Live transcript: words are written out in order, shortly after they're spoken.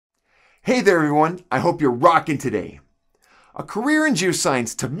Hey there everyone, I hope you're rocking today. A career in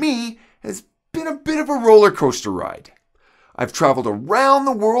geoscience to me has been a bit of a roller coaster ride. I've traveled around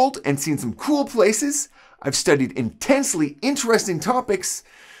the world and seen some cool places, I've studied intensely interesting topics,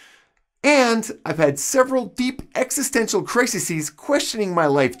 and I've had several deep existential crises questioning my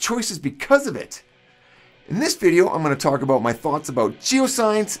life choices because of it. In this video, I'm going to talk about my thoughts about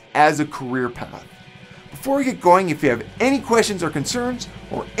geoscience as a career path. Before we get going, if you have any questions or concerns,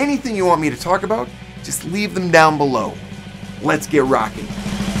 or anything you want me to talk about, just leave them down below. Let's get rocking.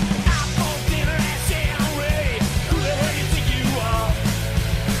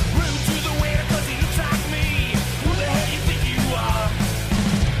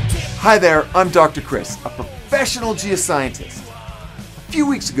 Hi there, I'm Dr. Chris, a professional geoscientist. A few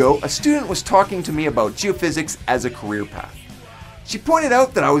weeks ago, a student was talking to me about geophysics as a career path. She pointed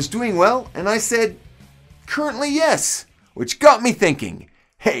out that I was doing well, and I said, currently yes, which got me thinking,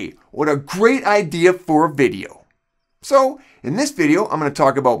 hey, what a great idea for a video. So, in this video, I'm going to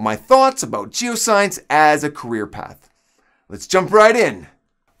talk about my thoughts about geoscience as a career path. Let's jump right in.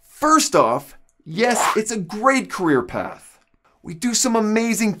 First off, yes, it's a great career path. We do some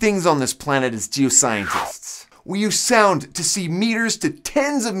amazing things on this planet as geoscientists. We use sound to see meters to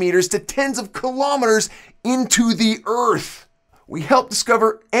tens of kilometers into the Earth. We help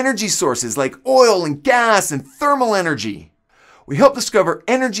discover energy sources like oil and gas and thermal energy. We help discover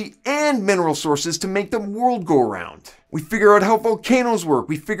energy and mineral sources to make the world go around. We figure out how volcanoes work.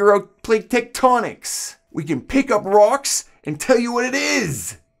 We figure out plate tectonics. We can pick up rocks and tell you what it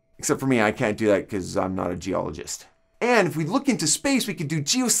is. Except for me, I can't do that because I'm not a geologist. And if we look into space, we can do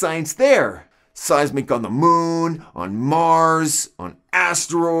geoscience there. Seismic on the moon, on Mars, on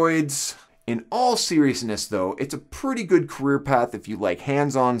asteroids. In all seriousness though, it's a pretty good career path if you like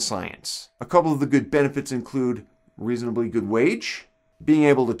hands-on science. A couple of the good benefits include reasonably good wage, being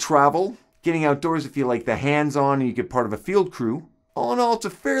able to travel, getting outdoors if you like the hands-on and you get part of a field crew. All in all, it's a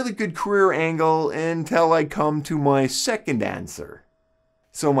fairly good career angle until I come to my second answer.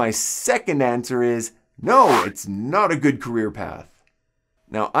 So my second answer is, no, it's not a good career path.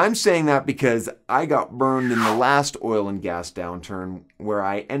 Now, I'm saying that because I got burned in the last oil and gas downturn where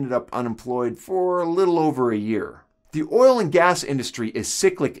I ended up unemployed for a little over a year. The oil and gas industry is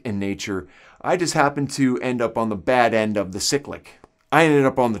cyclic in nature. I just happened to end up on the bad end of the cyclic. I ended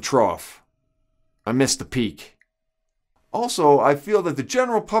up on the trough. I missed the peak. Also, I feel that the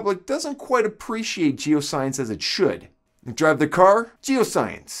general public doesn't quite appreciate geoscience as it should. Drive their car?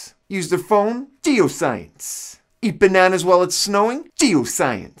 Geoscience. Use their phone? Geoscience. Eat bananas while it's snowing?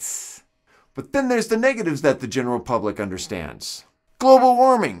 Geoscience. But then there's the negatives that the general public understands. Global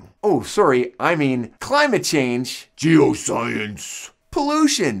warming. Oh, sorry, I mean climate change. Geoscience.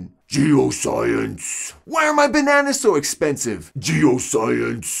 Pollution. Geoscience. Why are my bananas so expensive?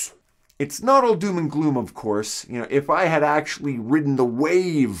 Geoscience. It's not all doom and gloom, of course. You know, if I had actually ridden the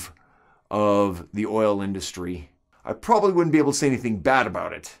wave of the oil industry, I probably wouldn't be able to say anything bad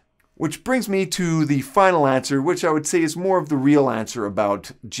about it. Which brings me to the final answer, which I would say is more of the real answer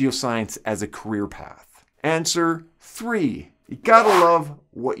about geoscience as a career path. Answer 3. You gotta love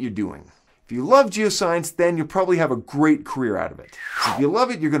what you're doing. If you love geoscience, then you'll probably have a great career out of it. So if you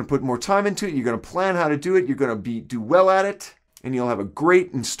love it, you're gonna put more time into it, you're gonna plan how to do it, you're gonna do well at it, and you'll have a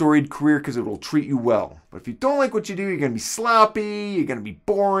great and storied career because it will treat you well. But if you don't like what you do, you're gonna be sloppy, you're gonna be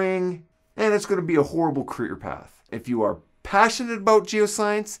boring, and it's gonna be a horrible career path. If you are passionate about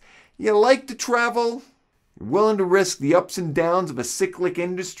geoscience, you like to travel, you're willing to risk the ups and downs of a cyclic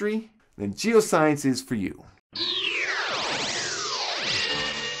industry, then geoscience is for you.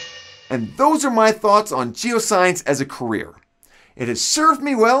 And those are my thoughts on geoscience as a career. It has served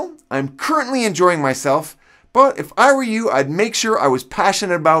me well, I'm currently enjoying myself, but if I were you, I'd make sure I was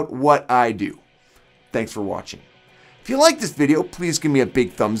passionate about what I do. Thanks for watching. If you like this video, please give me a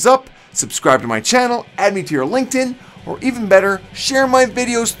big thumbs up, subscribe to my channel, add me to your LinkedIn, or even better, share my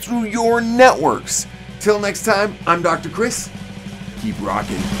videos through your networks. Till next time, I'm Dr. Chris. Keep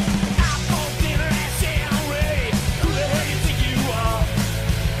rocking.